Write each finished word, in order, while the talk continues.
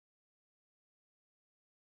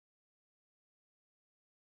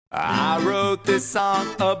I wrote this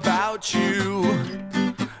song about you.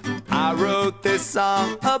 I wrote this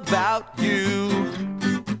song about you,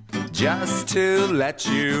 just to let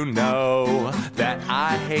you know that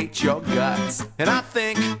I hate your guts and I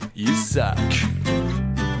think you suck.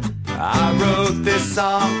 I wrote this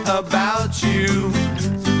song about you.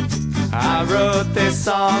 I wrote this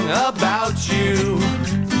song about you,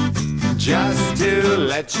 just to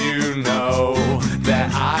let you know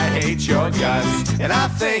that I hate your guts and I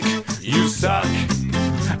think you suck.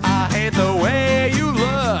 I hate the way you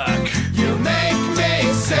look. You make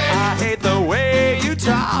me sick. I hate the way you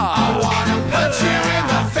talk. I wanna punch you in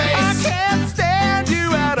the face. I can't stand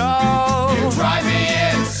you at all. You drive me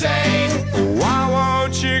insane. Why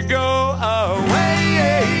won't you go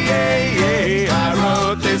away? I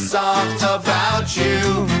wrote this song about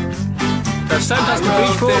you. There's fantastic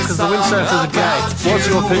beach ball because the windsurfers are gay. What's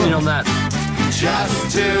your opinion on that?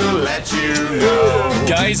 Just to let you know.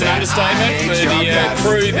 Gay is an understatement for the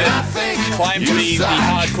crew that claim to be the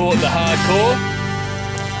hardcore.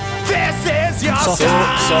 This is your Soft,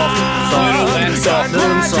 Little and soft.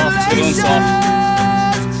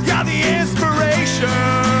 You're the inspiration.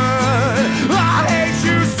 I hate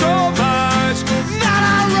you so much that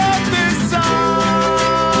I wrote this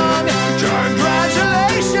song.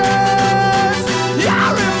 Congratulations,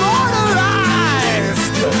 you're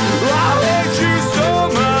immortalized. I hate you so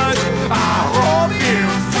much, I hope you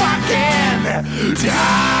fucking die.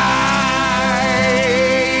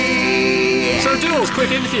 So, Jules,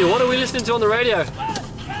 quick interview. What are we listening to on the radio?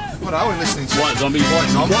 What are we listening to? White Zombie. White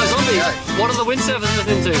Zombie. What are the windsurfers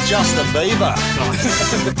listening to? Justin Bieber.